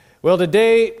Well,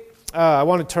 today I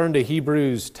want to turn to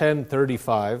Hebrews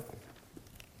 10:35.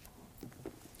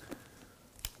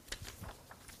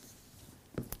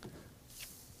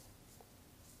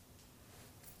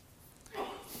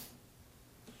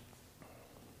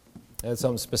 I had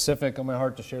something specific on my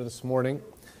heart to share this morning.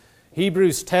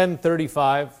 Hebrews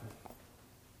 10:35.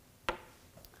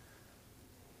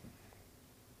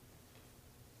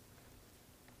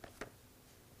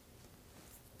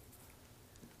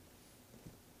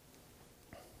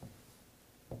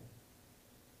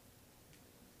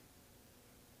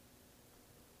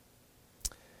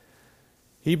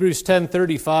 Hebrews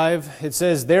 10:35, it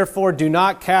says, "Therefore do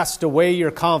not cast away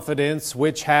your confidence,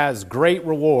 which has great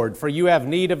reward, for you have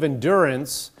need of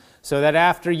endurance, so that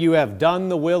after you have done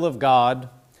the will of God,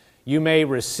 you may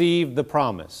receive the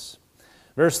promise."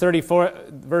 Verse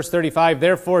 35,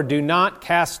 "Therefore do not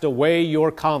cast away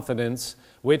your confidence,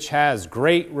 which has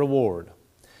great reward."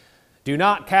 Do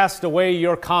not cast away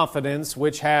your confidence,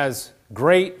 which has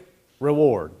great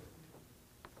reward.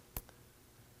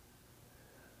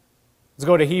 Let's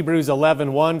go to Hebrews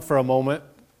 11:1 for a moment.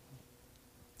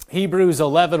 Hebrews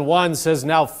 11:1 says,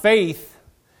 "Now faith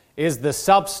is the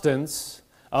substance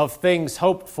of things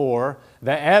hoped for,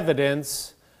 the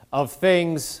evidence of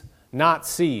things not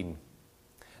seen."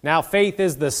 Now faith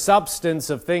is the substance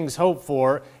of things hoped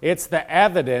for. It's the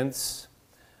evidence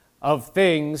of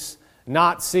things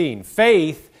not seen.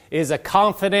 Faith is a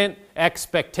confident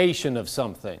expectation of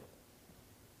something.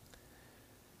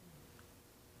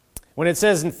 When it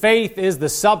says faith is the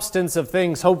substance of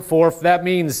things hoped for, that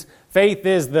means faith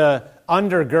is the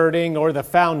undergirding or the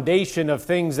foundation of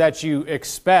things that you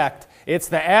expect. It's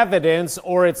the evidence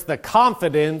or it's the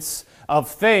confidence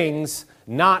of things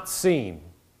not seen.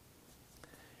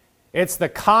 It's the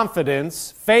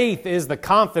confidence, faith is the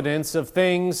confidence of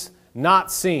things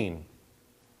not seen.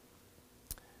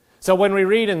 So when we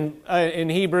read in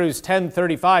Hebrews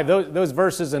 10:35, those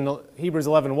verses in Hebrews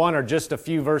 11:1 are just a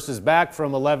few verses back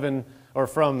from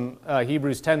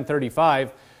Hebrews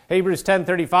 10:35. Hebrews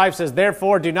 10:35 says,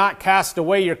 "Therefore do not cast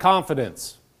away your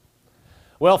confidence."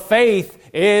 Well,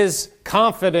 faith is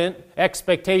confident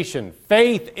expectation.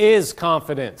 Faith is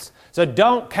confidence. So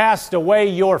don't cast away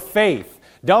your faith.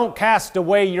 Don't cast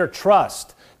away your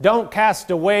trust. Don't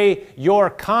cast away your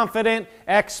confident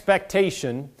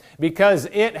expectation, because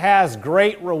it has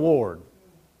great reward.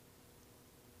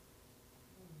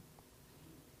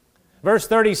 Verse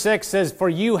 36 says, "For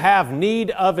you have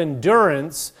need of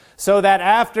endurance, so that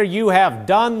after you have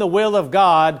done the will of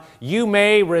God, you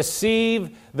may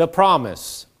receive the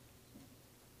promise."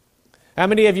 How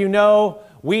many of you know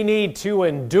we need to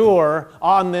endure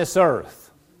on this earth?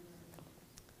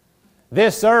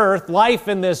 This earth, life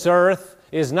in this earth,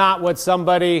 is not what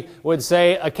somebody would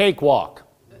say a cakewalk.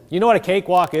 You know what a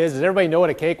cakewalk is? Does everybody know what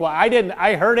a cakewalk? I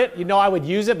heard it, I would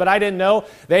use it, but I didn't know.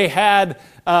 They had,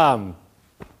 at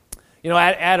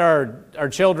our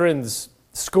children's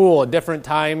school at different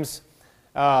times,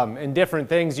 and different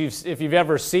things, if you've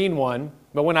ever seen one,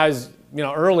 but when I was,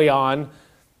 early on,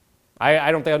 I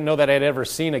don't know that I'd ever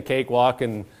seen a cakewalk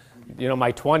in,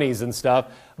 my 20s and stuff.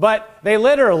 But they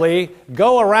literally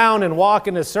go around and walk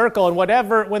in a circle, and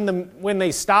whatever, when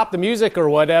they stop the music or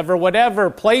whatever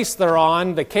place they're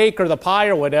on, the cake or the pie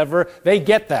or whatever, they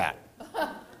get that.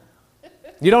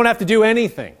 You don't have to do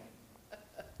anything.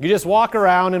 You just walk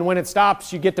around, and when it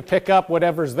stops, you get to pick up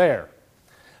whatever's there.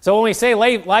 So when we say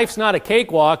life's not a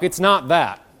cakewalk, it's not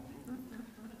that.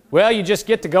 Well, you just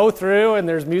get to go through, and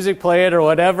there's music playing or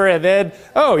whatever, and then,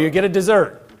 you get a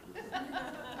dessert.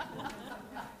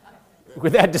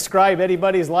 Would that describe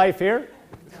anybody's life here?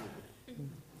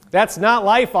 That's not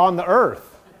life on the earth.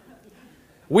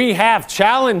 We have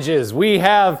challenges. We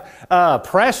have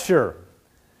pressure.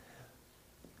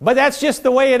 But that's just the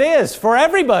way it is for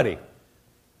everybody.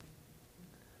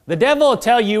 The devil will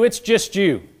tell you it's just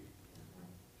you.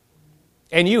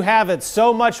 And you have it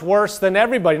so much worse than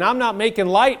everybody. And I'm not making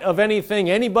light of anything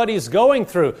anybody's going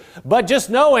through, but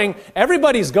just knowing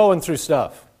everybody's going through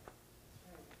stuff.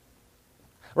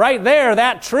 Right there,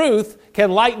 that truth can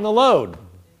lighten the load.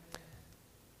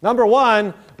 Number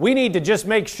one, we need to just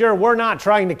make sure we're not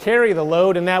trying to carry the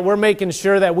load, and that we're making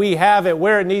sure that we have it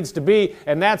where it needs to be,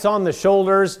 and that's on the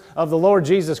shoulders of the Lord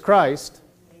Jesus Christ.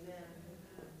 Amen.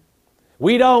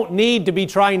 We don't need to be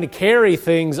trying to carry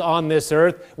things on this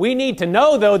earth. We need to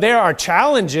know, though, there are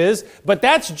challenges, but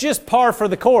that's just par for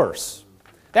the course.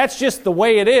 That's just the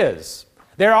way it is.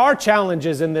 There are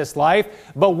challenges in this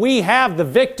life, but we have the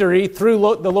victory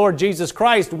through the Lord Jesus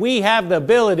Christ. We have the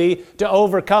ability to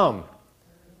overcome.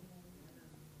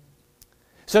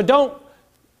 So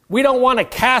we don't want to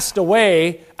cast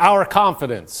away our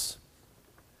confidence.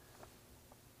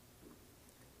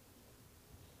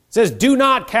 It says, do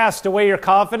not cast away your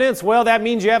confidence. Well, that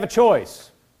means you have a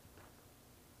choice.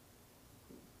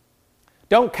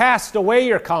 Don't cast away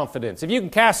your confidence. If you can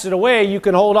cast it away, you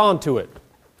can hold on to it.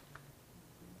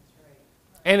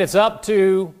 And it's up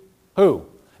to who?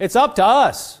 It's up to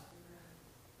us.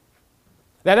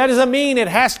 Now, that doesn't mean it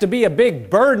has to be a big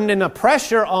burden and a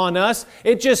pressure on us.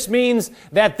 It just means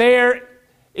that there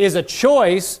is a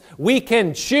choice. We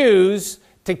can choose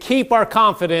to keep our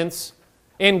confidence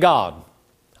in God,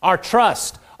 our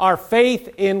trust, our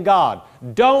faith in God.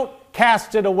 Don't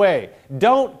cast it away.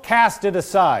 Don't cast it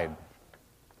aside.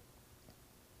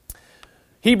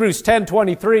 Hebrews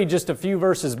 10:23, just a few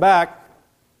verses back,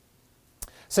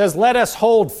 says, let us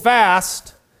hold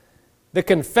fast the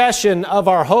confession of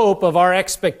our hope, of our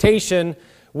expectation,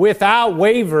 without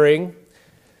wavering,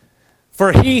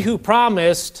 for he who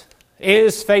promised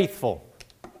is faithful.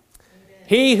 Amen.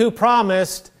 He who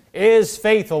promised is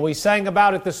faithful. We sang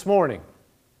about it this morning.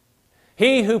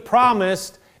 He who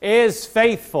promised is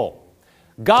faithful.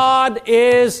 God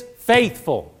is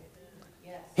faithful.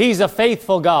 He's a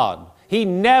faithful God. He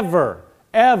never,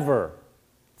 ever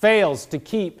fails to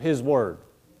keep His word.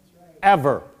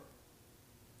 Ever.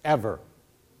 Ever.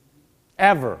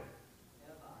 Ever.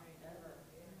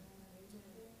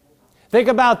 Think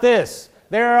about this.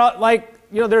 There are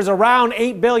there's around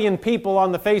 8 billion people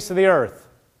on the face of the earth.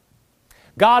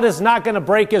 God is not going to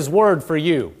break His word for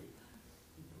you.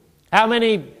 How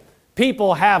many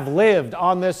people have lived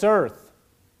on this earth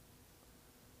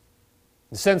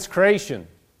since creation?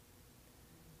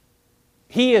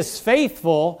 He is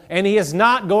faithful, and He is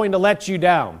not going to let you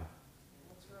down.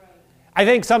 I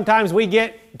think sometimes we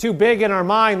get too big in our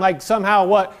mind, like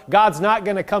somehow God's not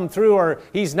going to come through, or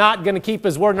He's not going to keep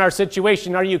His word in our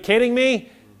situation. Are you kidding me?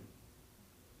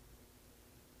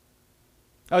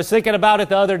 I was thinking about it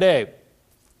the other day.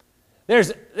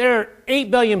 There are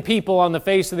 8 billion people on the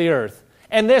face of the earth,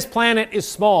 and this planet is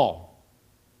small.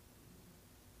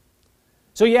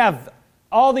 So you have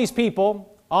all these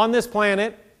people on this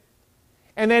planet,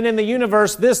 and then in the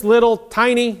universe, this little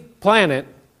tiny planet,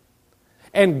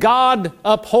 and God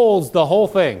upholds the whole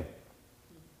thing.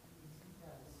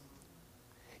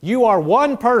 You are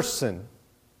one person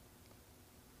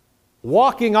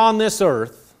walking on this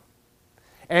earth,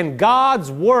 and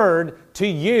God's word to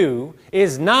you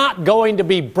is not going to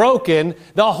be broken.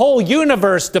 The whole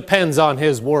universe depends on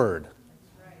His word.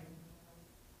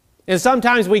 And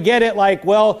sometimes we get it like,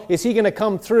 well, is He going to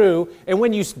come through? And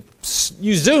when you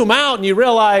zoom out and you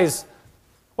realize,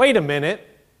 wait a minute,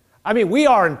 I mean, we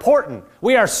are important.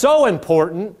 We are so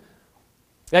important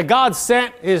that God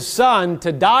sent His Son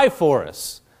to die for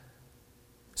us.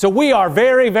 So we are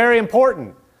very, very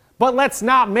important. But let's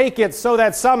not make it so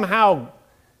that somehow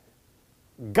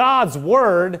God's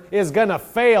word is going to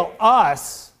fail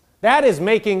us. That is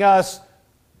making us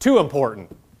too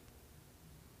important.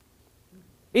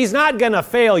 He's not going to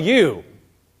fail you.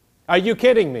 Are you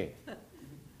kidding me?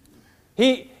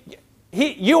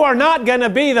 You are not going to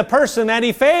be the person that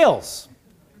He fails.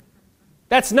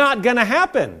 That's not going to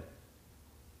happen.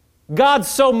 God's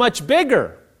so much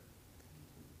bigger.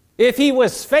 If He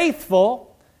was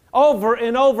faithful over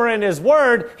and over in His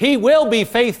word, He will be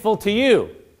faithful to you.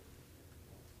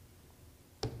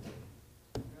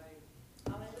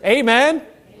 Amen? Amen.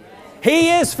 He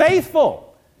is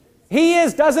faithful. He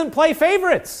doesn't play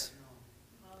favorites.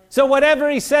 So whatever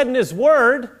He said in His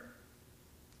word,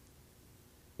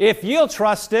 if you'll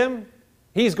trust Him,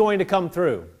 He's going to come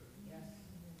through.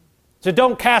 So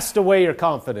don't cast away your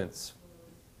confidence.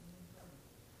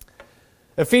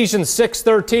 Ephesians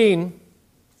 6:13.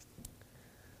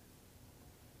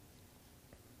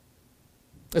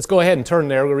 Let's go ahead and turn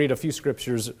there. We'll read a few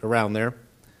scriptures around there.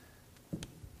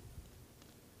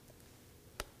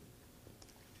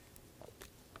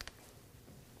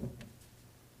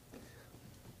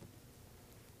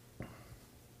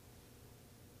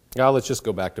 Now let's just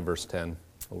go back to verse 10.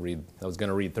 I was going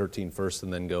to read 13 first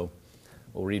and then we'll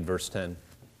read verse 10.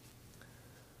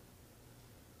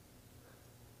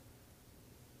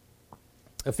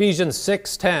 Ephesians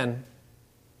 6:10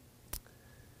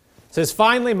 says,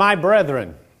 finally, my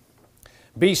brethren,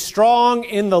 be strong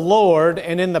in the Lord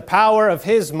and in the power of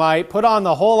His might. Put on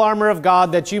the whole armor of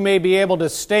God that you may be able to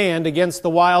stand against the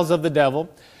wiles of the devil.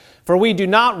 For we do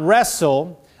not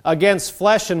wrestle against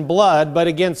flesh and blood, but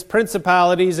against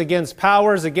principalities, against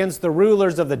powers, against the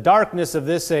rulers of the darkness of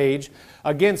this age,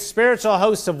 against spiritual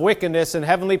hosts of wickedness in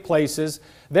heavenly places.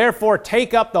 Therefore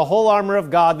take up the whole armor of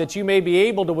God, that you may be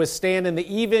able to withstand in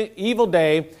the evil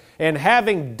day, and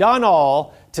having done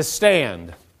all, to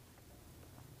stand.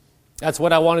 That's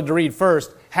what I wanted to read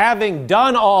first. Having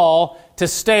done all, to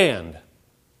stand.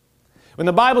 When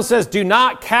the Bible says, do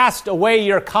not cast away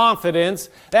your confidence,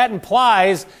 that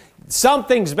implies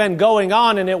something's been going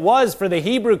on, and it was for the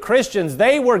Hebrew Christians.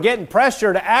 They were getting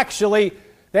pressure to actually,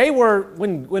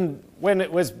 when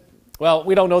it was, well,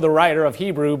 we don't know the writer of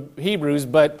Hebrews,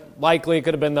 but likely it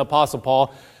could have been the Apostle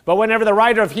Paul. But whenever the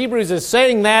writer of Hebrews is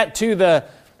saying that to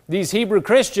these Hebrew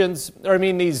Christians,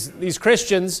 these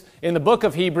Christians in the book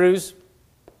of Hebrews,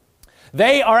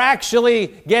 they are actually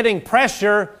getting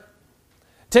pressure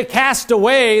to cast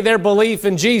away their belief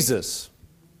in Jesus.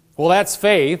 Well, that's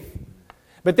faith.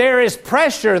 But there is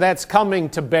pressure that's coming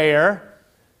to bear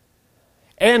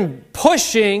and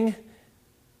pushing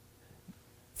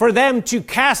for them to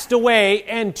cast away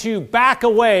and to back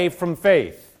away from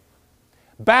faith,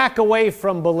 back away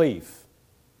from belief.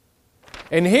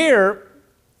 And here,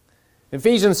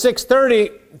 Ephesians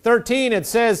 6:13, it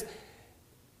says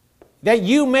that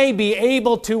you may be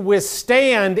able to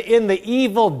withstand in the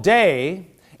evil day,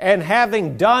 and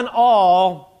having done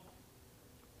all,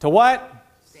 to what?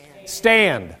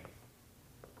 Stand.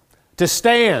 To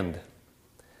stand.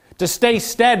 To stay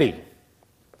steady.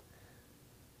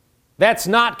 That's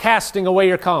not casting away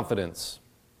your confidence.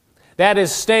 That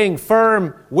is staying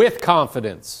firm with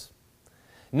confidence.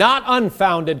 Not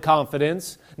unfounded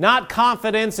confidence. Not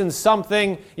confidence in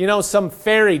something, some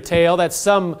fairy tale that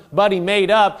somebody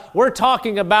made up. We're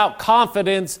talking about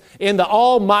confidence in the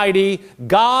Almighty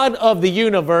God of the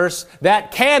universe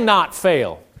that cannot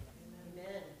fail.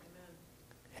 Amen.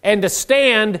 And to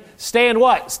stand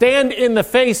what? Stand in the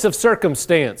face of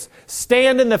circumstance.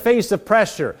 Stand in the face of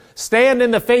pressure. Stand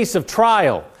in the face of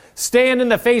trial. Stand in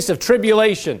the face of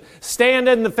tribulation. Stand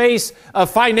in the face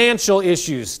of financial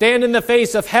issues. Stand in the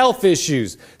face of health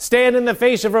issues. Stand in the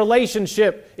face of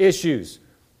relationship issues.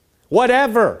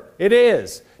 Whatever it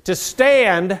is, to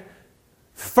stand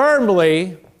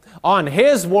firmly on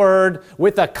His Word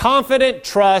with a confident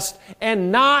trust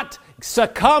and not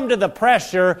succumb to the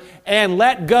pressure and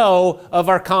let go of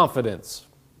our confidence.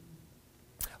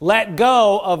 Let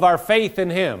go of our faith in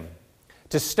Him.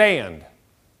 To stand.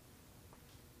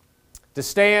 To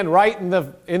stand right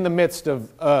in the midst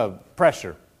of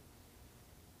pressure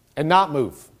and not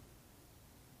move.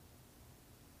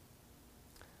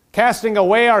 Casting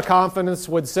away our confidence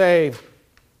would say,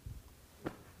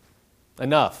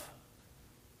 enough.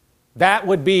 That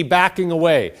would be backing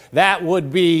away. That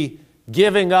would be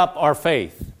giving up our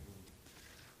faith.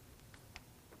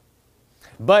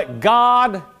 But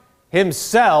God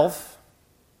Himself,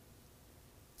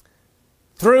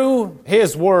 through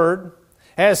His Word,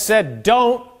 has said,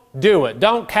 don't do it.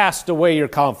 Don't cast away your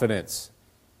confidence.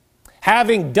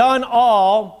 Having done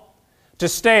all, to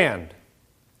stand.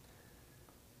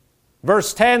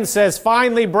 Verse 10 says,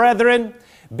 finally, brethren,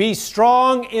 be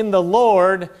strong in the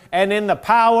Lord and in the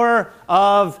power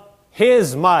of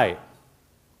His might.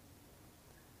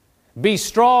 Be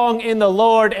strong in the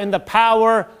Lord and the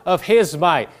power of His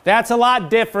might. That's a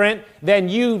lot different than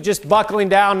you just buckling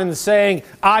down and saying,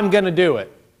 I'm going to do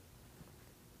it.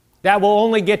 That will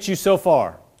only get you so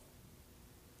far.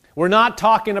 We're not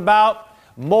talking about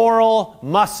moral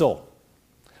muscle.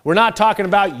 We're not talking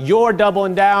about you're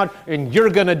doubling down and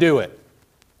you're going to do it.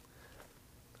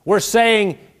 We're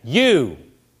saying you,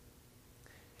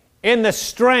 in the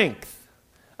strength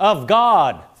of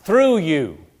God through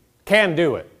you, can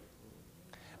do it.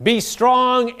 Be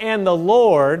strong in the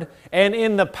Lord and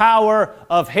in the power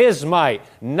of His might,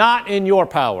 not in your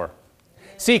power.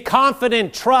 See,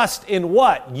 confident trust in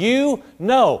what? You?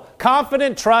 No.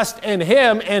 Confident trust in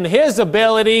Him and His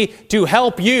ability to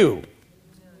help you.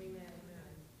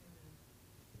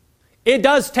 It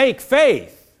does take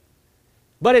faith,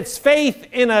 but it's faith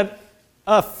in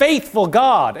a faithful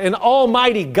God, an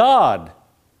almighty God.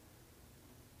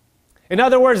 In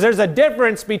other words, there's a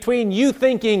difference between you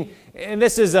thinking, and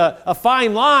this is a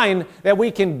fine line that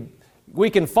we can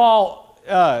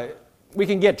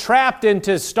get trapped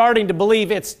into starting to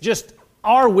believe it's just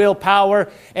our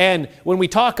willpower. And when we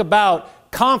talk about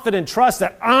confident trust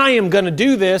that I am going to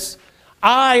do this,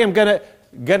 I am going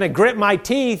to grit my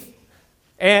teeth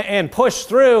and push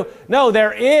through. No,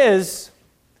 there is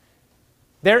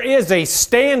a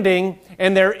standing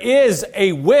and there is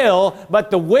a will,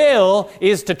 but the will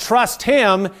is to trust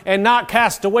Him and not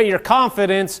cast away your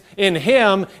confidence in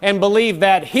Him and believe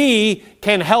that He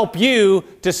can help you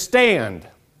to stand.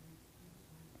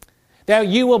 That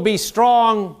you will be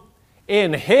strong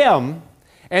in Him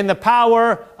and the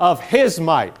power of His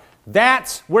might.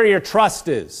 That's where your trust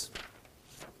is.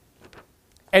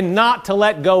 And not to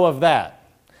let go of that.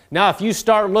 Now, if you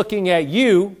start looking at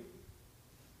you,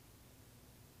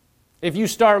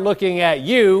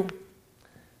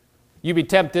 you'd be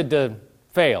tempted to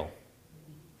fail.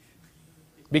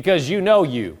 because you know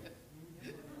you.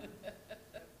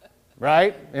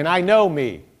 Right? And I know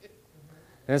me.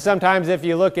 And sometimes if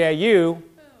you look at you,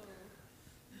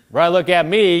 or I look at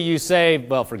me, you say,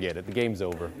 well, forget it, the game's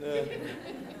over.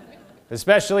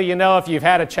 Especially, if you've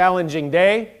had a challenging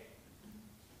day.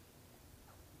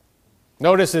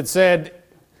 Notice it said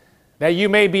that you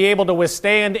may be able to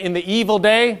withstand in the evil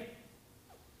day.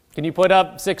 Can you put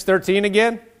up 6:13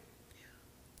 again?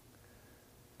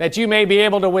 That you may be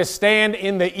able to withstand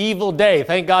in the evil day.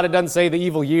 Thank God it doesn't say the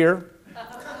evil year,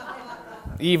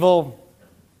 evil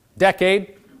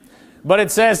decade. But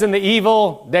it says in the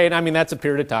evil day, and I mean that's a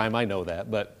period of time, I know that.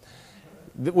 But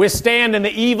withstand in the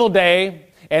evil day,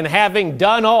 and having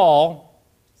done all,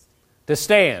 to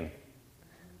stand.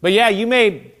 But yeah, you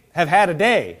may have had a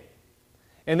day.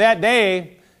 And that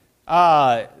day,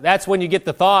 that's when you get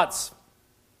the thoughts,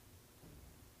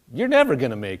 you're never going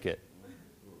to make it.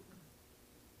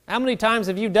 How many times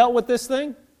have you dealt with this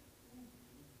thing?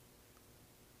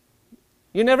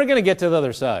 You're never going to get to the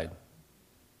other side.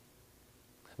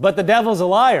 But the devil's a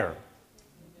liar.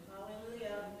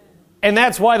 And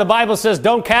that's why the Bible says,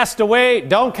 don't cast it away,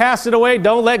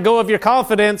 don't let go of your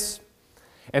confidence.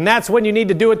 And that's when you need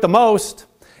to do it the most,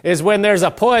 is when there's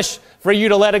a push for you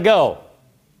to let it go.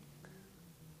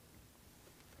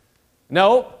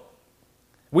 No,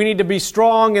 we need to be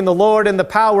strong in the Lord and the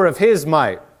power of His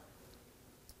might.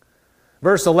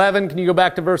 Verse 11, can you go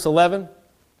back to verse 11?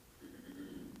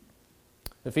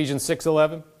 Ephesians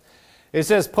 6:11. It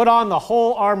says, put on the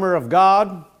whole armor of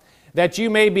God, that you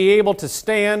may be able to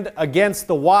stand against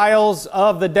the wiles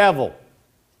of the devil.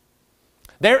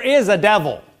 There is a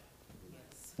devil.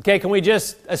 Okay, can we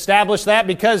just establish that?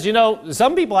 Because,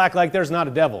 some people act like there's not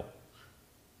a devil.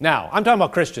 Now, I'm talking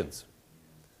about Christians.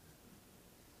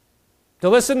 To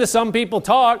listen to some people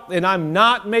talk, and I'm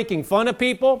not making fun of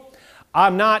people,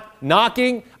 I'm not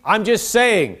knocking, I'm just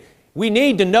saying, we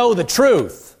need to know the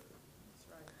truth.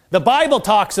 The Bible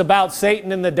talks about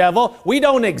Satan and the devil. We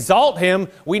don't exalt him.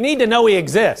 We need to know he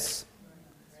exists.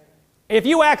 If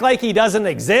you act like he doesn't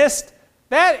exist,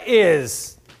 that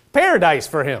is paradise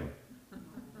for him.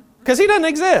 Because he doesn't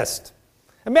exist.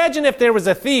 Imagine if there was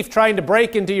a thief trying to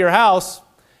break into your house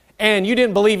and you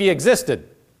didn't believe he existed.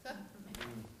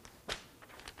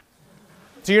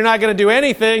 So you're not going to do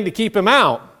anything to keep him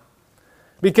out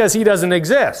because he doesn't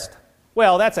exist.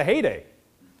 Well, that's a heyday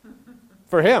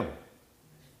for him.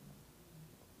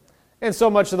 And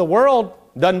so much of the world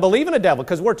doesn't believe in a devil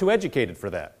because we're too educated for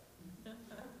that.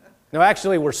 No,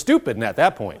 actually, we're stupid at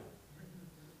that point.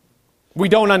 We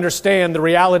don't understand the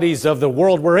realities of the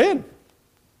world we're in.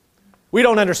 We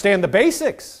don't understand the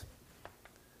basics.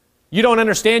 You don't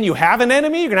understand you have an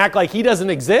enemy? You're going to act like he doesn't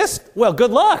exist? Well,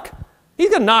 good luck. He's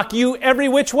going to knock you every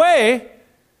which way.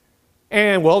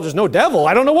 And, well, there's no devil.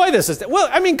 I don't know why this is. Well,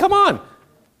 I mean, come on.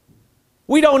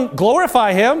 We don't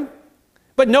glorify him,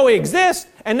 but know he exists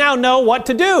and now know what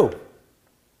to do.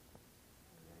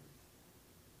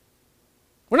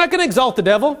 We're not going to exalt the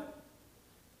devil.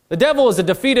 The devil is a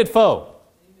defeated foe.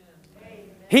 Amen.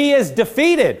 He is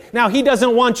defeated. Now, he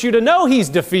doesn't want you to know he's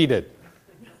defeated.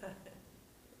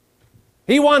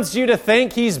 He wants you to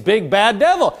think he's big, bad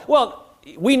devil. Well,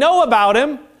 we know about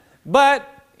him, but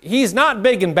he's not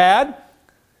big and bad.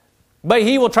 But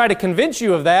he will try to convince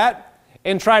you of that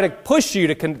and try to push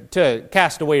you to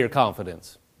cast away your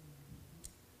confidence.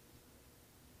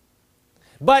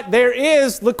 But there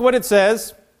is, look what it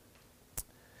says.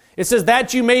 It says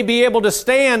that you may be able to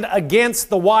stand against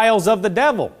the wiles of the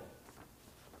devil.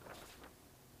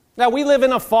 Now, we live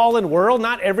in a fallen world.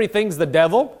 Not everything's the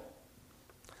devil.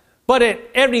 But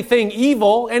everything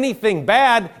evil, anything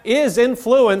bad, is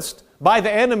influenced by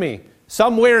the enemy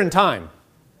somewhere in time.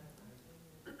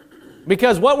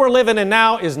 Because what we're living in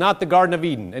now is not the Garden of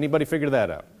Eden. Anybody figure that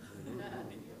out?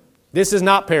 This is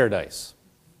not paradise.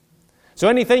 So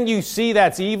anything you see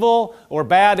that's evil or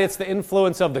bad, it's the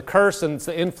influence of the curse and it's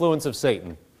the influence of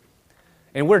Satan.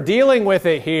 And we're dealing with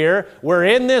it here. We're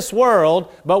in this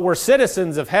world, but we're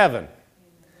citizens of heaven.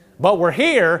 But we're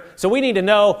here, so we need to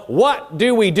know what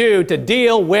do we do to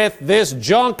deal with this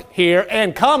junk here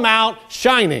and come out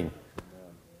shining.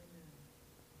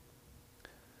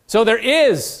 So there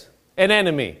is an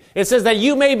enemy. It says that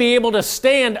you may be able to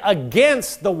stand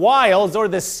against the wiles or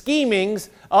the schemings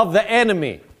of the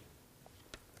enemy.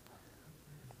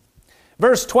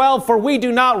 Verse 12, for we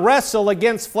do not wrestle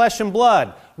against flesh and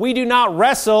blood. We do not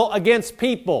wrestle against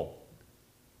people.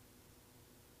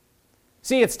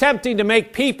 See, it's tempting to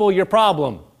make people your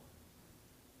problem.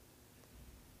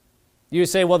 You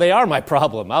say, well, they are my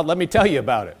problem. Let me tell you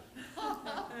about it.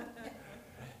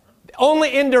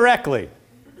 Only indirectly.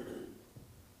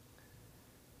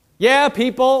 Yeah,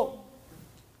 people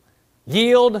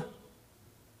yield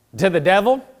to the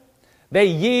devil. They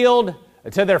yield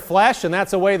to their flesh, and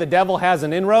that's the way the devil has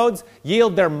an inroads.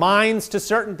 Yield their minds to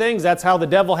certain things. That's how the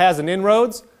devil has an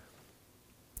inroads.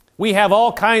 We have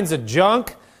all kinds of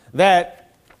junk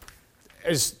that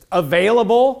is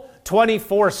available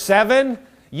 24/7.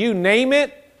 You name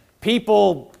it,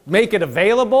 people make it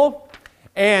available,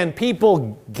 and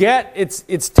people get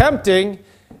it's tempting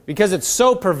because it's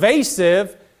so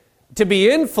pervasive to be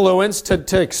influenced,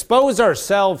 to expose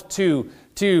ourselves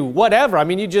to whatever. I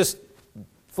mean, you just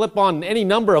flip on any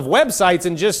number of websites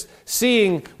and just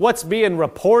seeing what's being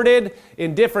reported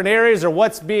in different areas or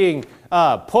what's being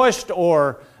pushed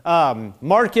or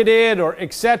marketed or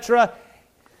etc.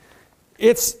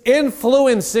 It's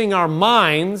influencing our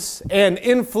minds and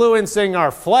influencing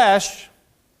our flesh.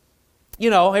 You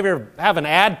know, have you ever have an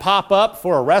ad pop up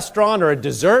for a restaurant or a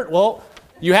dessert? Well,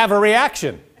 you have a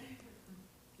reaction.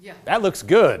 Yeah. That looks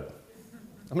good.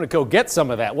 I'm going to go get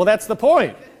some of that. Well, that's the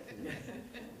point.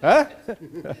 Huh?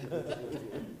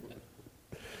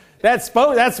 That's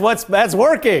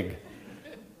working.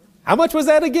 How much was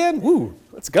that again? Woo,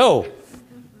 let's go.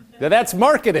 Now, that's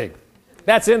marketing.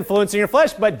 That's influencing your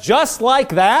flesh. But just like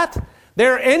that,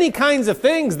 there are any kinds of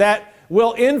things that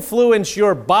will influence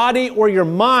your body or your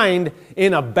mind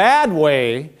in a bad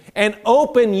way and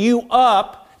open you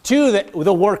up to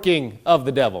the working of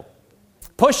the devil,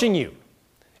 pushing you.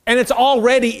 And it's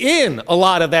already in a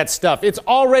lot of that stuff. It's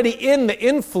already in the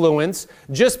influence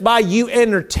just by you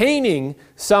entertaining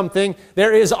something.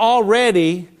 There is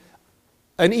already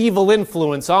an evil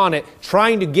influence on it,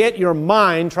 trying to get your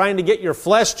mind, trying to get your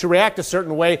flesh to react a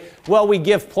certain way. Well, we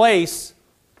give place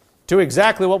to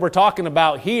exactly what we're talking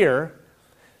about here.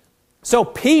 So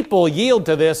people yield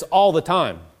to this all the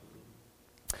time.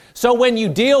 So when you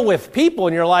deal with people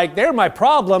and you're like, they're my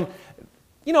problem,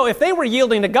 you know, if they were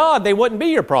yielding to God, they wouldn't be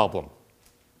your problem.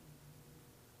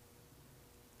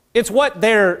 It's what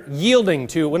they're yielding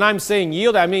to. When I'm saying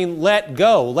yield, I mean let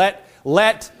go.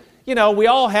 You know, we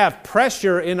all have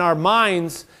pressure in our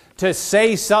minds to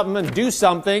say something and do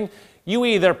something. You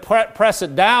either press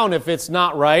it down if it's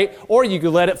not right, or you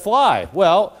can let it fly.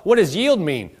 Well, what does yield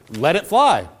mean? Let it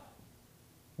fly.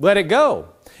 Let it go.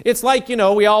 It's like, you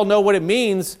know, we all know what it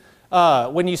means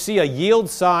when you see a yield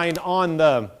sign on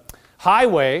the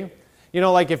highway. You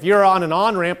know, like if you're on an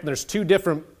on-ramp and there's two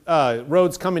different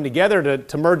roads coming together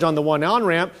to merge on the one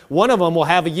on-ramp, one of them will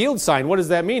have a yield sign. What does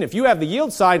that mean? If you have the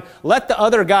yield sign, let the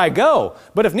other guy go.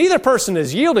 But if neither person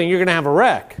is yielding, you're going to have a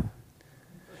wreck.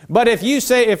 But if you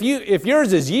say, if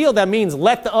yours is yield, that means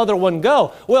let the other one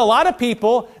go. Well, a lot of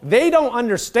people, they don't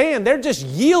understand. They're just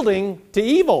yielding to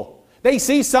evil. They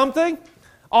see something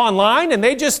online and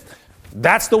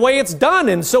that's the way it's done.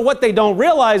 And so what they don't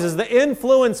realize is the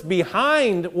influence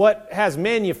behind what has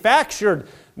manufactured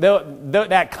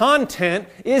that content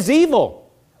is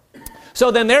evil. So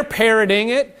then they're parroting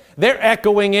it, they're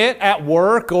echoing it at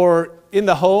work or in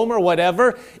the home or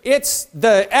whatever. It's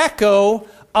the echo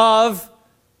of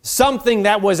something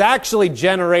that was actually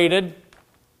generated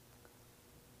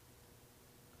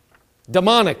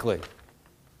demonically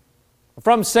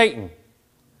from Satan.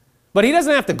 But he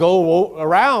doesn't have to go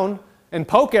around and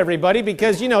poke everybody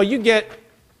because, you know, you get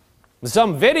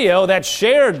some video that's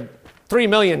shared 3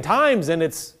 million times and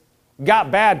it's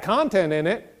got bad content in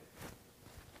it.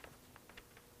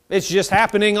 It's just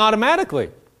happening automatically.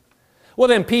 Well,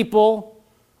 then people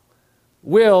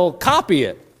will copy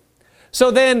it.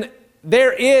 So then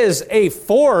there is a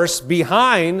force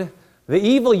behind the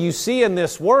evil you see in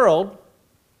this world.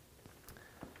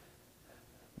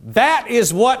 That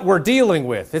is what we're dealing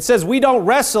with. It says we don't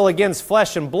wrestle against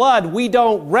flesh and blood. We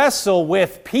don't wrestle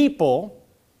with people,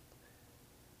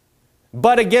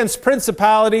 but against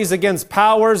principalities, against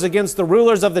powers, against the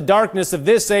rulers of the darkness of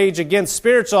this age, against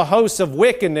spiritual hosts of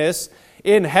wickedness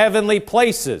in heavenly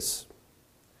places.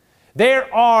 There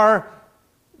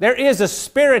is a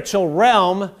spiritual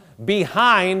realm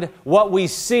behind what we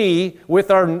see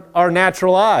with our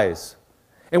natural eyes.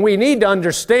 And we need to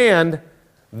understand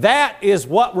that is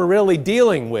what we're really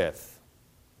dealing with.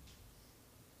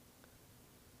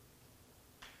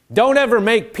 Don't ever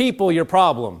make people your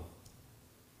problem.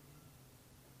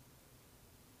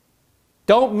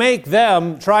 Don't make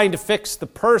them trying to fix the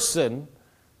person,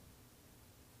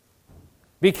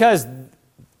 because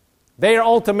they are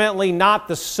ultimately not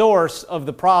the source of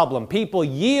the problem. People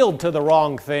yield to the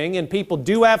wrong thing, and people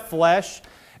do have flesh,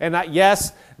 and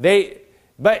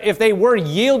but if they were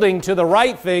yielding to the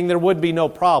right thing, there would be no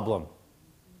problem.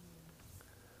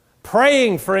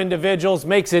 Praying for individuals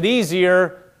makes it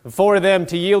easier for them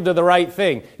to yield to the right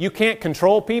thing. You can't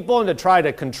control people, and to try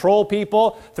to control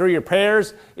people through your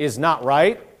prayers is not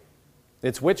right.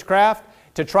 It's witchcraft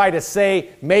to try to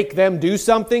say, make them do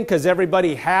something, because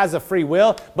everybody has a free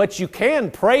will. But you can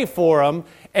pray for them,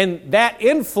 and that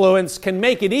influence can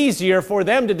make it easier for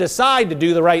them to decide to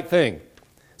do the right thing.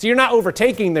 So you're not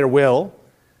overtaking their will,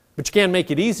 but you can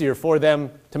make it easier for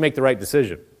them to make the right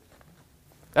decision.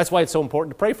 That's why it's so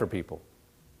important to pray for people.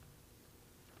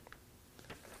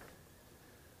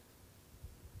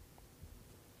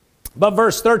 But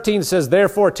verse 13 says,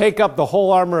 therefore take up the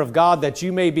whole armor of God, that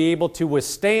you may be able to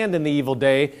withstand in the evil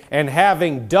day, and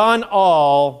having done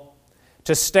all,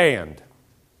 to stand.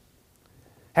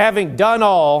 Having done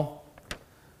all,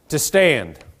 to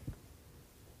stand.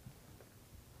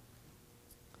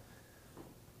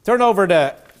 Turn over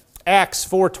to Acts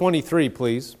 4:23,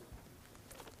 please.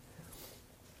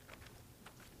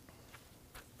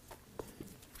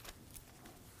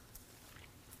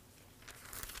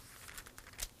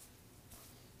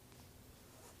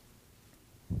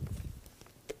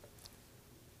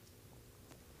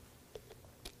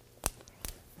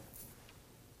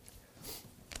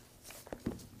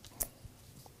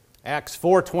 Acts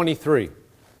 4:23.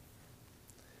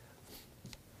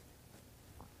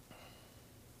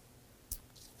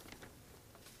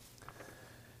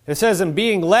 It says, and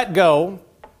being let go,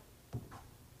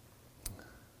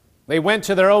 they went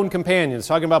to their own companions.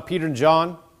 Talking about Peter and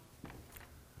John.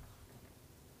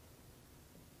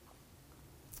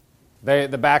 The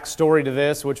backstory to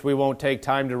this, which we won't take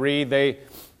time to read, they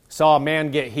saw a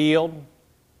man get healed.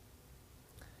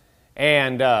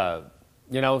 And,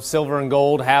 silver and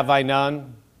gold have I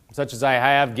none, such as I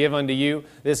have give unto you.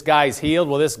 This guy's healed.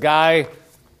 Well, this guy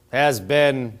has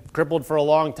been crippled for a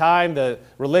long time. The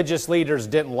religious leaders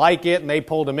didn't like it, and they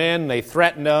pulled him in, and they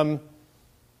threatened him,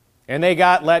 and they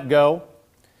got let go.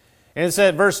 And it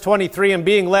said, verse 23, and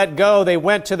being let go, they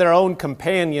went to their own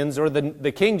companions, or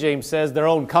the King James says their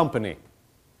own company.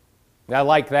 I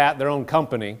like that, their own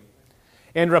company.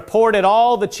 And reported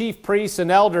all the chief priests and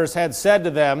elders had said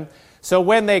to them. So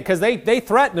when because they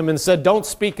threatened him and said, don't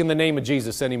speak in the name of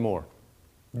Jesus anymore.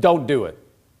 Don't do it.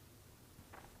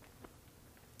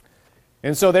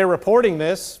 And so they're reporting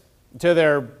this to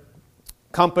their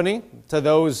company, to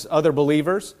those other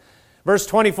believers. Verse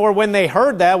 24, when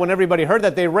everybody heard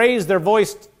that, they raised their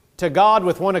voice to God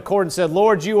with one accord and said,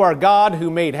 Lord, you are God who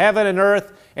made heaven and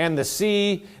earth and the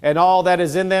sea and all that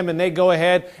is in them. And they go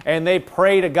ahead and they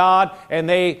pray to God and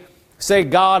they say,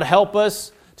 God, help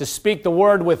us to speak the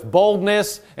word with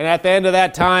boldness. And at the end of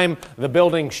that time, the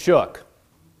building shook.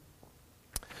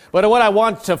 But what I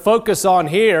want to focus on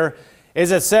here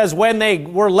is it says when they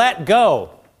were let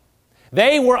go,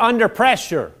 they were under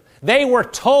pressure. They were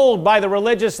told by the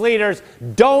religious leaders,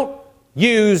 don't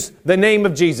use the name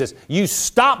of Jesus. You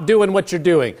stop doing what you're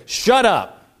doing. Shut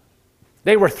up.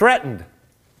 They were threatened.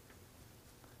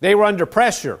 They were under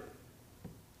pressure.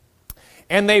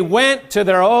 And they went to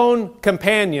their own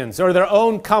companions or their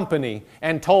own company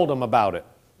and told them about it.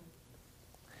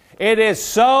 It is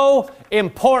so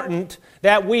important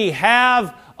that we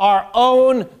have our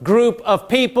own group of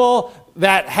people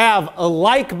that have a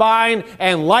like mind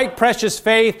and like precious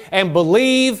faith and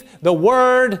believe the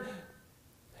Word,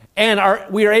 and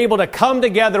we are able to come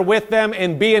together with them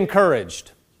and be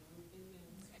encouraged.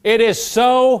 It is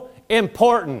so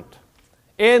important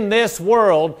in this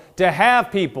world to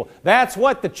have people. That's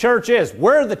what the church is.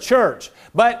 We're the church.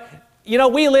 But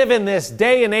we live in this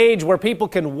day and age where people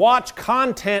can watch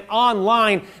content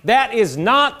online. That is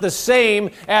not the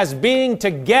same as being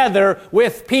together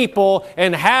with people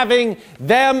and having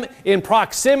them in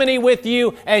proximity with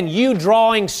you and you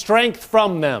drawing strength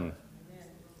from them.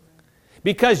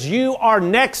 Because you are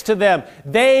next to them.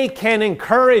 They can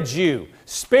encourage you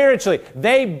spiritually.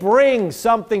 They bring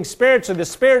something spiritually. The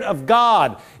Spirit of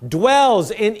God dwells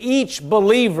in each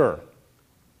believer.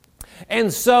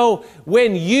 And so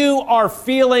when you are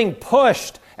feeling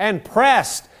pushed and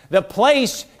pressed, the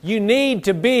place you need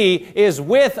to be is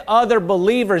with other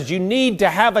believers. You need to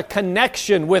have a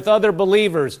connection with other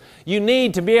believers. You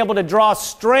need to be able to draw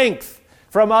strength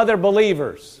from other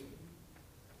believers.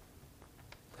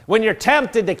 When you're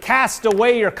tempted to cast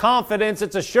away your confidence,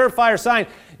 it's a surefire sign.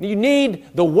 You need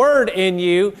the Word in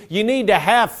you. You need to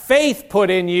have faith put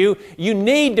in you. You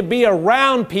need to be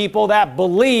around people that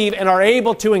believe and are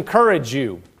able to encourage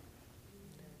you.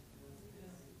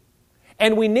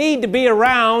 And we need to be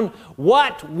around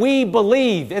what we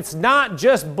believe. It's not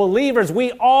just believers.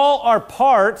 We all are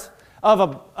part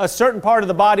of a certain part of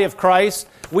the body of Christ.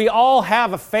 We all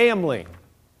have a family,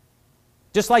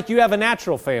 just like you have a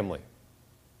natural family.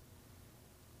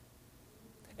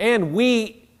 And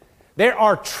there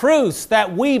are truths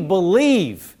that we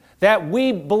believe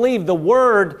the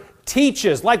Word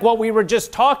teaches, like what we were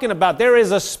just talking about. There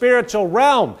is a spiritual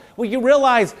realm. Well, you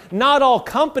realize not all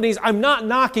companies, I'm not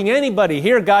knocking anybody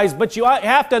here, guys, but you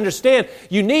have to understand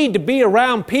you need to be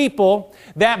around people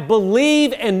that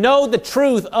believe and know the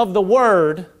truth of the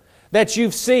Word that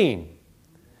you've seen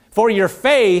for your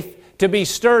faith to be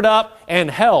stirred up and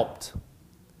helped.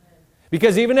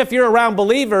 Because even if you're around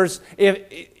believers,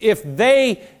 if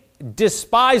they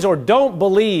despise or don't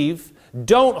believe,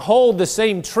 don't hold the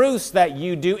same truths that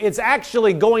you do, it's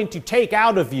actually going to take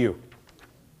out of you.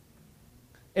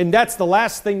 And that's the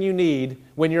last thing you need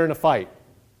when you're in a fight.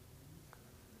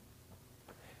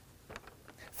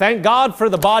 Thank God for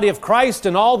the body of Christ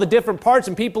and all the different parts,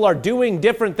 and people are doing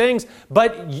different things,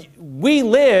 but we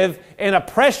live in a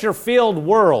pressure-filled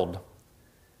world.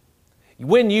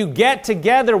 When you get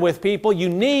together with people,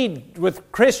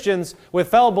 with Christians, with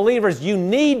fellow believers, you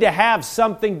need to have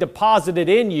something deposited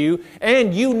in you,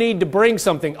 and you need to bring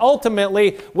something.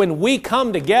 Ultimately, when we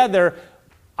come together,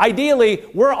 ideally,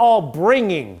 we're all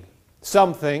bringing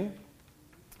something,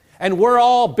 and we're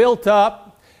all built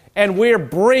up, and we're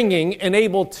bringing and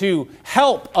able to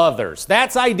help others.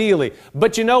 That's ideally.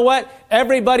 But you know what?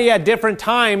 Everybody at different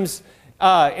times,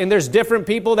 and there's different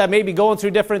people that may be going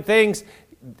through different things,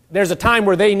 there's a time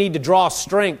where they need to draw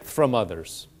strength from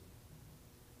others.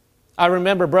 I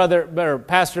remember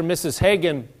Pastor and Mrs.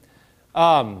 Hagan,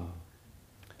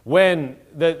 when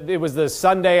it was the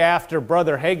Sunday after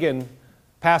Brother Hagan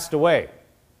passed away.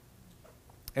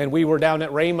 And we were down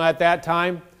at Rhema at that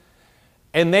time.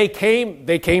 And they came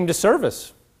to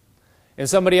service. And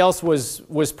somebody else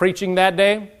was preaching that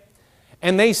day.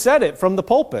 And they said it from the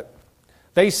pulpit.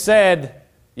 They said,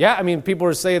 yeah, I mean, people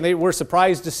were saying they were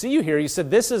surprised to see you here. He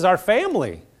said, this is our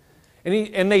family.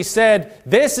 And they said,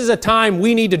 this is a time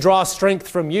we need to draw strength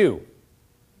from you.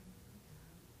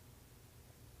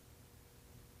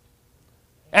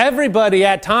 Everybody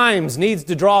at times needs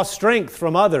to draw strength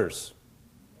from others.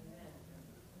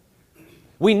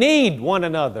 We need one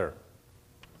another.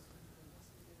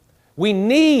 We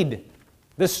need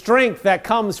the strength that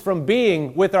comes from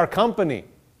being with our company.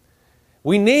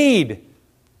 We need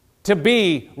to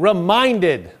be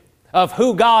reminded of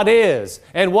who God is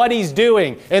and what He's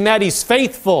doing, and that He's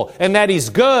faithful and that He's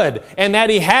good and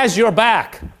that He has your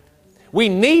back. We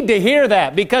need to hear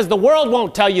that, because the world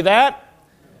won't tell you that.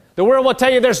 The world will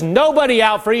tell you there's nobody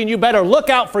out for you and you better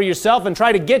look out for yourself and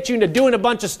try to get you into doing a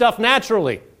bunch of stuff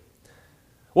naturally.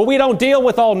 Well, we don't deal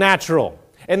with all natural.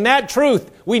 And that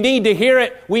truth, we need to hear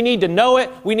it. We need to know it.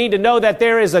 We need to know that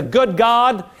there is a good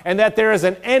God and that there is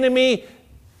an enemy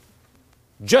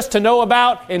just to know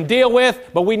about and deal with,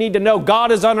 but we need to know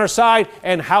God is on our side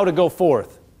and how to go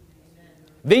forth.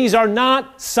 These are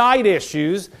not side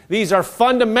issues. These are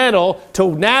fundamental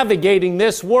to navigating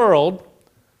this world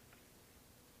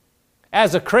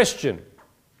as a Christian.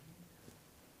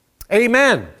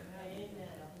 Amen.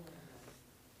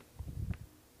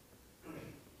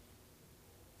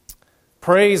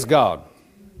 Praise God.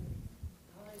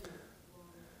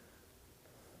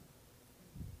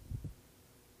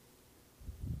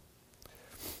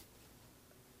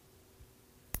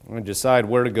 I'm going to decide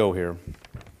where to go here.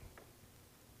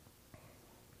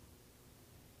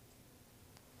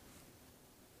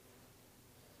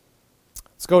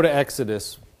 Let's go to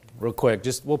Exodus real quick.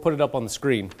 We'll put it up on the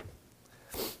screen.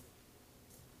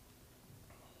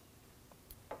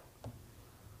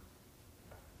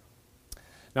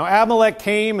 Now Amalek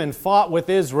came and fought with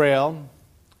Israel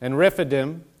and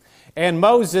Rephidim, and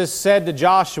Moses said to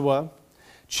Joshua,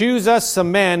 choose us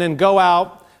some men and go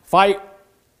out, fight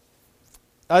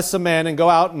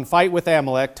with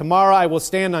Amalek. Tomorrow I will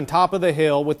stand on top of the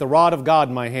hill with the rod of God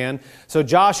in my hand. So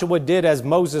Joshua did as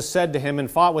Moses said to him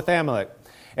and fought with Amalek.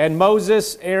 And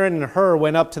Moses, Aaron, and Hur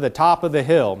went up to the top of the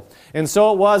hill. And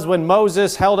so it was when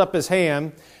Moses held up his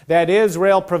hand that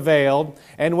Israel prevailed,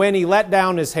 and when he let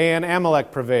down his hand,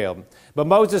 Amalek prevailed. But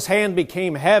Moses' hand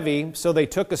became heavy, so they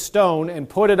took a stone and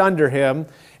put it under him,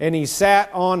 and he sat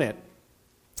on it.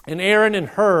 And Aaron and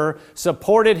Hur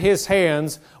supported his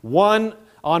hands, one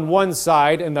on one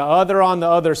side and the other on the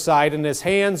other side, and his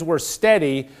hands were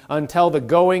steady until the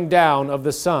going down of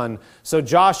the sun. So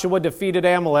Joshua defeated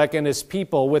Amalek and his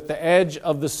people with the edge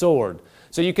of the sword.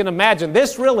 So you can imagine,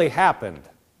 this really happened.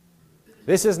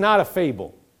 This is not a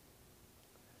fable.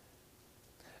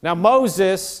 Now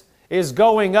Moses is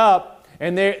going up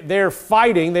and they're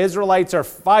fighting. The Israelites are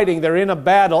fighting. They're in a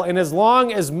battle. And as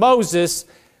long as Moses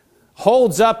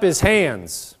holds up his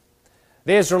hands,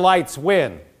 the Israelites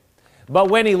win. But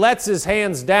when he lets his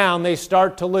hands down, they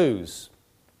start to lose.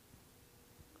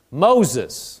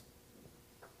 Moses,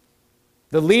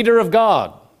 the leader of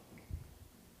God,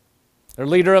 or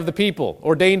leader of the people,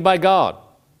 ordained by God.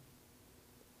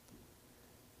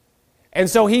 And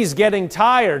so he's getting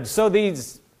tired. So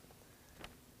these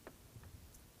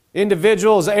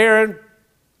individuals, Aaron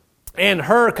and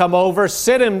Hur, come over,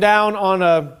 sit him down on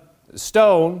a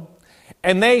stone,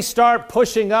 and they start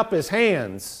pushing up his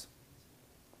hands,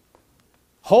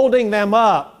 holding them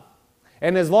up.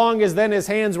 And as long as then his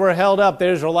hands were held up, the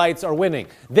Israelites are winning.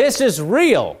 This is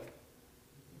real.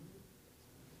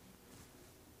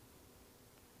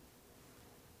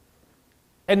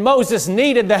 And Moses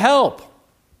needed the help.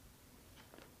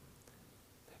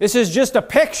 This is just a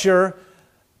picture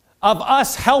of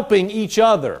us helping each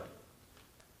other.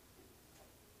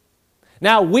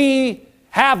 Now, we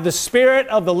have the Spirit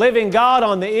of the living God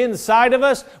on the inside of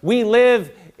us. We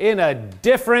live in a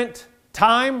different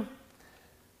time.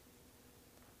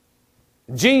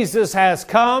 Jesus has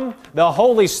come. The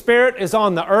Holy Spirit is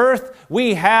on the earth.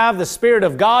 We have the Spirit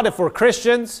of God if we're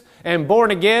Christians and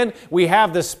born again. We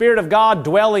have the Spirit of God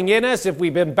dwelling in us. If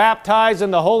we've been baptized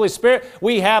in the Holy Spirit,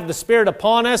 we have the Spirit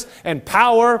upon us and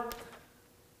power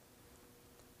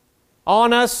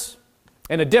on us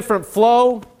in a different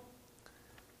flow.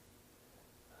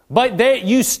 But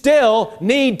you still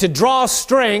need to draw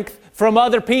strength from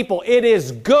other people. It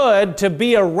is good to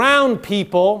be around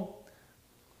people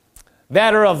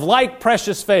that are of like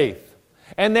precious faith.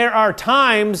 And there are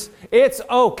times it's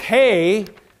okay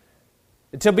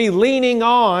to be leaning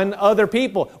on other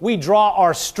people. We draw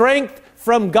our strength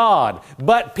from God,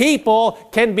 but people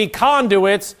can be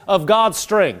conduits of God's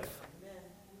strength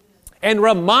and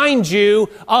remind you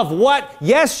of what,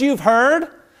 yes, you've heard.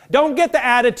 Don't get the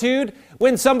attitude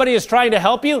when somebody is trying to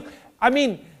help you.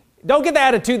 Don't get the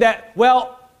attitude that,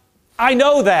 well, I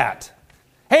know that.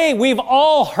 Hey, we've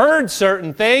all heard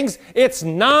certain things. It's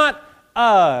not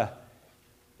a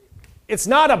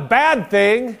bad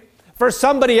thing for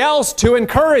somebody else to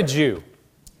encourage you.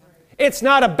 It's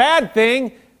not a bad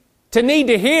thing to need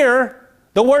to hear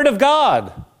the Word of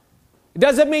God. It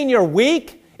doesn't mean you're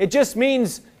weak. It just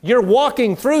means you're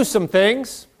walking through some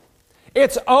things.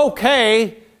 It's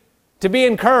okay to be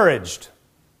encouraged.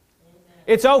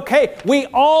 It's okay. We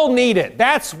all need it.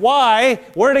 That's why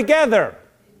we're together.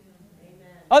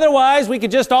 Otherwise, we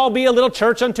could just all be a little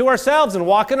church unto ourselves and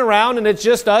walking around, and it's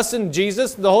just us and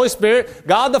Jesus, the Holy Spirit,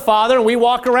 God the Father, and we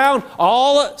walk around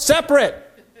all separate.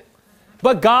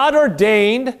 But God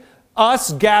ordained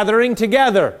us gathering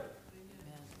together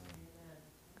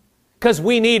because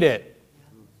we need it,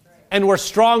 and we're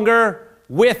stronger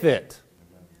with it.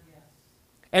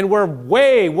 And we're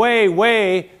way, way,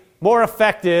 way more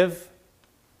effective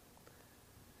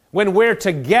when we're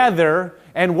together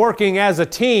and working as a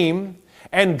team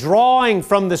and drawing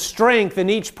from the strength in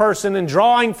each person and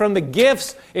drawing from the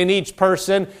gifts in each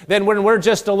person than when we're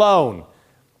just alone.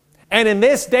 And in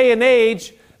this day and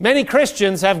age, many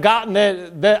Christians have gotten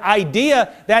the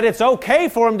idea that it's okay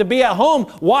for them to be at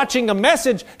home watching a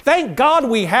message. Thank God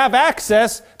we have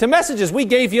access to messages. We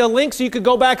gave you a link so you could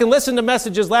go back and listen to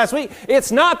messages last week.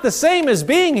 It's not the same as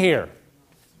being here.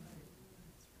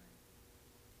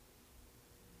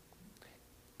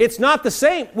 It's not the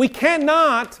same. We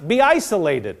cannot be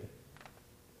isolated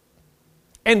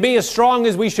and be as strong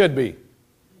as we should be.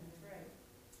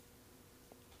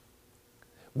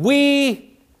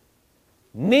 We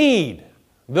need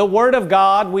the Word of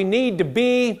God. We need to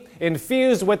be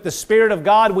infused with the Spirit of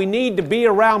God. We need to be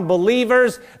around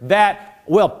believers that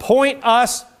will point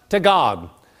us to God.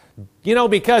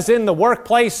 Because in the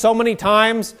workplace so many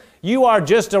times, you are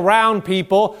just around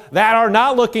people that are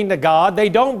not looking to God. They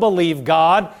don't believe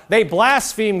God. They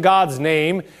blaspheme God's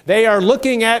name. They are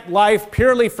looking at life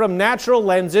purely from natural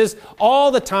lenses all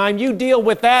the time. You deal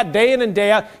with that day in and day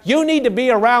out. You need to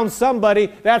be around somebody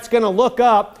that's going to look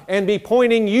up and be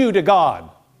pointing you to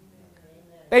God.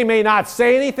 They may not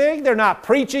say anything. They're not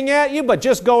preaching at you, but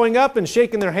just going up and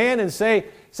shaking their hand and saying,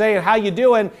 how you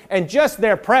doing? And just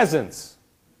their presence.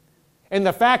 And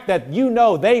the fact that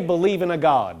they believe in a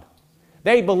God.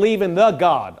 They believe in the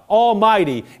God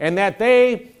Almighty, and that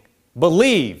they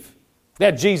believe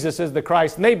that Jesus is the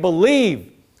Christ, and they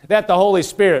believe that the Holy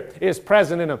Spirit is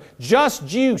present in them.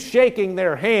 Just you shaking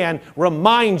their hand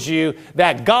reminds you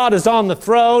that God is on the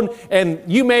throne, and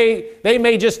they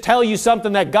may just tell you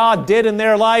something that God did in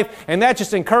their life, and that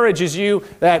just encourages you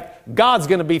that God's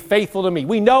going to be faithful to me.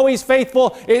 We know He's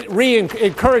faithful. It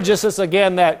encourages us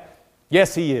again that,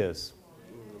 yes, He is.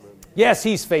 Yes,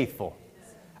 He's faithful.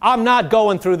 I'm not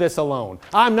going through this alone.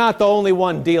 I'm not the only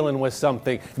one dealing with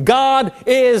something. God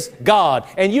is God.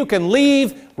 And you can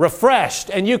leave refreshed.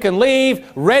 And you can leave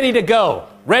ready to go.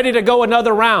 Ready to go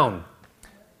another round.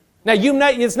 Now,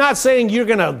 it's not saying you're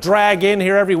going to drag in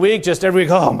here every week, just every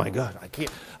week, oh my God,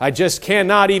 I just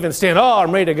cannot even stand. Oh,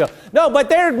 I'm ready to go. No, but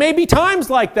there may be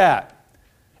times like that.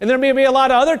 And there may be a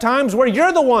lot of other times where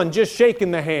you're the one just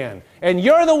shaking the hand. And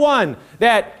you're the one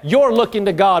that you're looking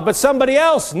to God. But somebody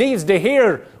else needs to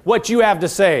hear what you have to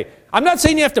say. I'm not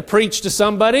saying you have to preach to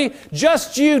somebody.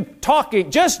 Just you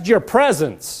talking, just your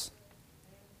presence.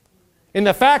 And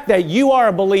the fact that you are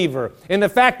a believer, and the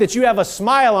fact that you have a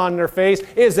smile on your face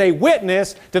is a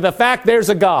witness to the fact there's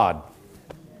a God.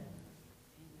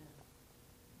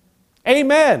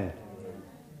 Amen.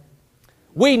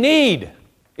 We need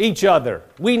each other.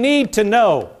 We need to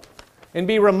know and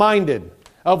be reminded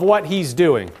of what He's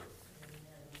doing.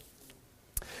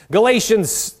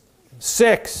 Galatians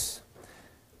 6,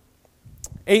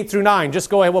 8 through 9. Just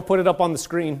go ahead, we'll put it up on the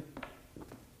screen.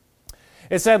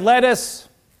 It said,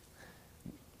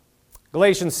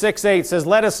 Galatians 6, 8 says,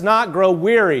 let us not grow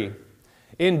weary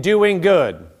in doing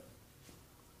good.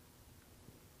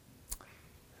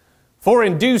 For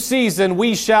in due season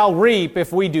we shall reap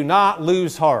if we do not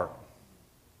lose heart.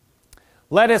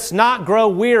 Let us not grow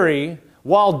weary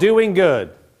while doing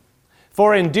good.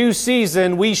 For in due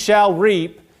season we shall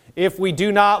reap if we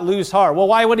do not lose heart. Well,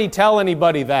 why would he tell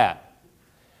anybody that?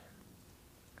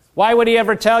 Why would he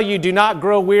ever tell you, do not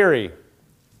grow weary?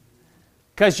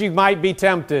 Because you might be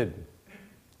tempted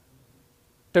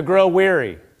to grow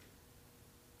weary.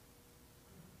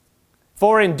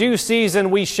 For in due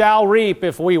season we shall reap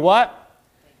if we what?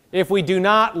 If we do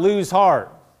not lose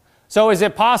heart. So is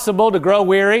it possible to grow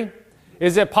weary?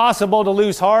 Is it possible to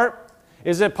lose heart?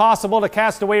 Is it possible to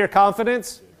cast away your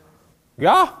confidence?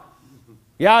 Yeah.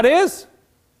 Yeah, it is.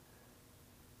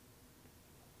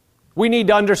 We need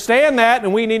to understand that,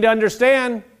 and we need to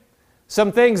understand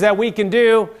some things that we can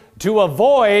do to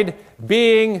avoid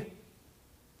being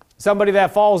somebody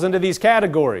that falls into these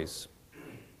categories.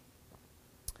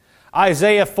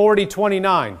 Isaiah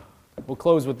 40:29. We'll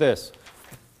close with this.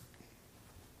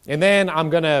 And then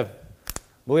I'm gonna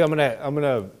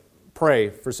pray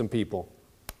for some people.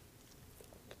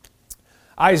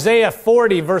 Isaiah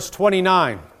 40, verse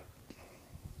 29.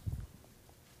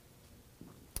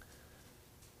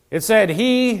 It said,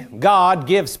 He, God,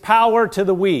 gives power to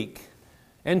the weak,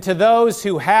 and to those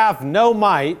who have no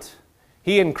might,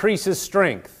 He increases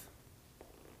strength.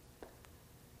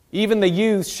 Even the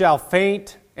youth shall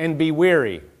faint and be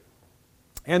weary,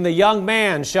 and the young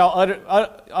men shall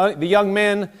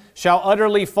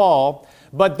utterly fall.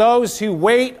 But those who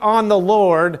wait on the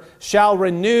Lord shall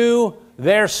renew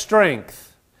their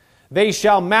strength. They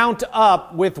shall mount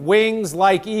up with wings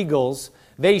like eagles.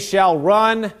 They shall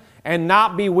run and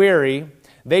not be weary.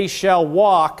 They shall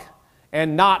walk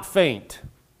and not faint.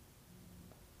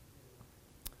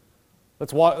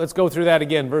 Let's go through that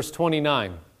again, verse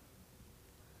 29.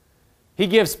 He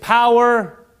gives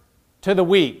power to the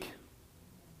weak.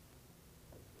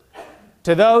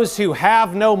 To those who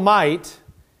have no might,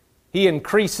 He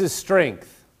increases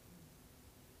strength.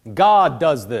 God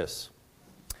does this.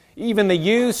 Even the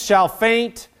youth shall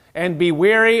faint and be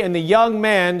weary, and the young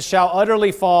men shall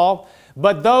utterly fall.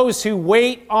 But those who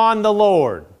wait on the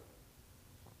Lord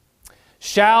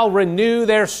shall renew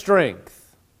their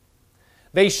strength.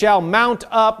 They shall mount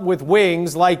up with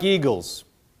wings like eagles.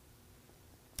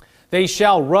 They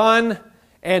shall run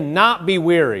and not be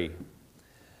weary.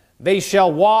 They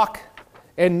shall walk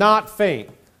and not faint.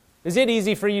 Is it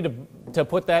easy for you to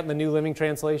put that in the New Living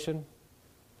Translation?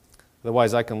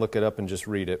 Otherwise, I can look it up and just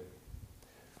read it.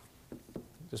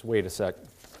 Just wait a sec.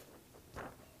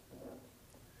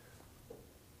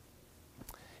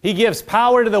 He gives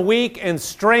power to the weak and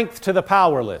strength to the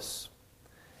powerless.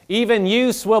 Even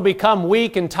youths will become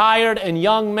weak and tired, and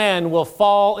young men will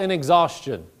fall in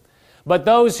exhaustion. But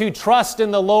those who trust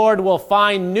in the Lord will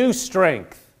find new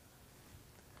strength.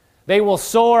 They will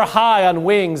soar high on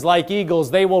wings like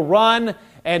eagles. They will run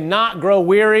and not grow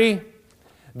weary.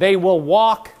 They will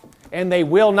walk and they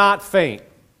will not faint.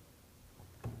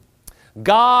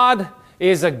 God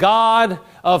is a God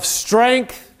of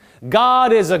strength.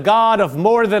 God is a God of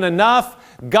more than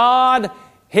enough. God,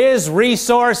 His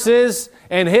resources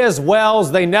and His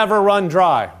wells, they never run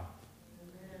dry.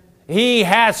 He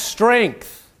has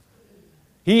strength.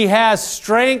 He has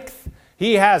strength.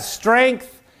 He has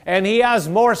strength. And He has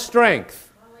more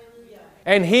strength. Hallelujah.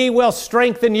 And He will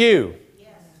strengthen you. Yes.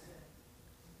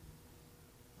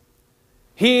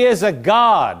 He is a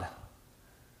God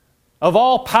of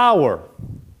all power,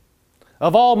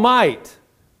 of all might.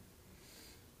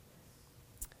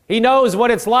 He knows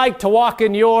what it's like to walk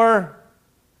in your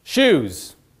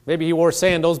shoes. Maybe He wore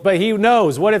sandals, but He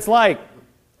knows what it's like.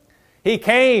 He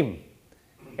came,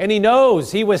 and He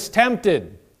knows He was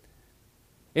tempted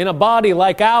in a body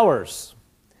like ours.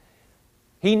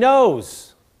 He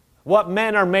knows what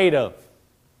men are made of.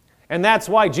 And that's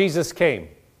why Jesus came.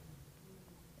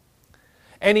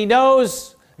 And He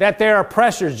knows that there are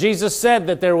pressures. Jesus said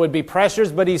that there would be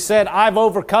pressures, but He said, I've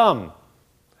overcome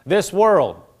this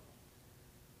world.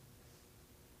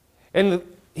 And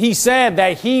He said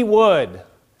that He would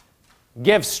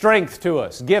give strength to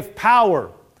us, give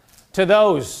power to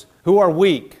those who are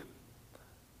weak.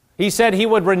 He said He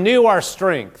would renew our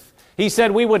strength. He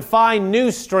said we would find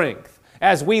new strength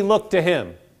as we look to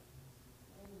Him.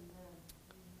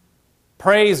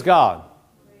 Praise God.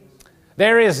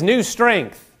 There is new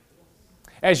strength.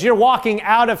 As you're walking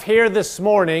out of here this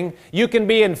morning, you can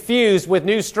be infused with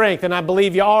new strength, and I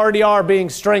believe you already are being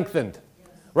strengthened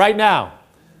right now.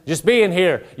 Just being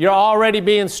here, you're already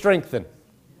being strengthened.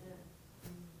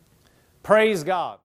 Praise God.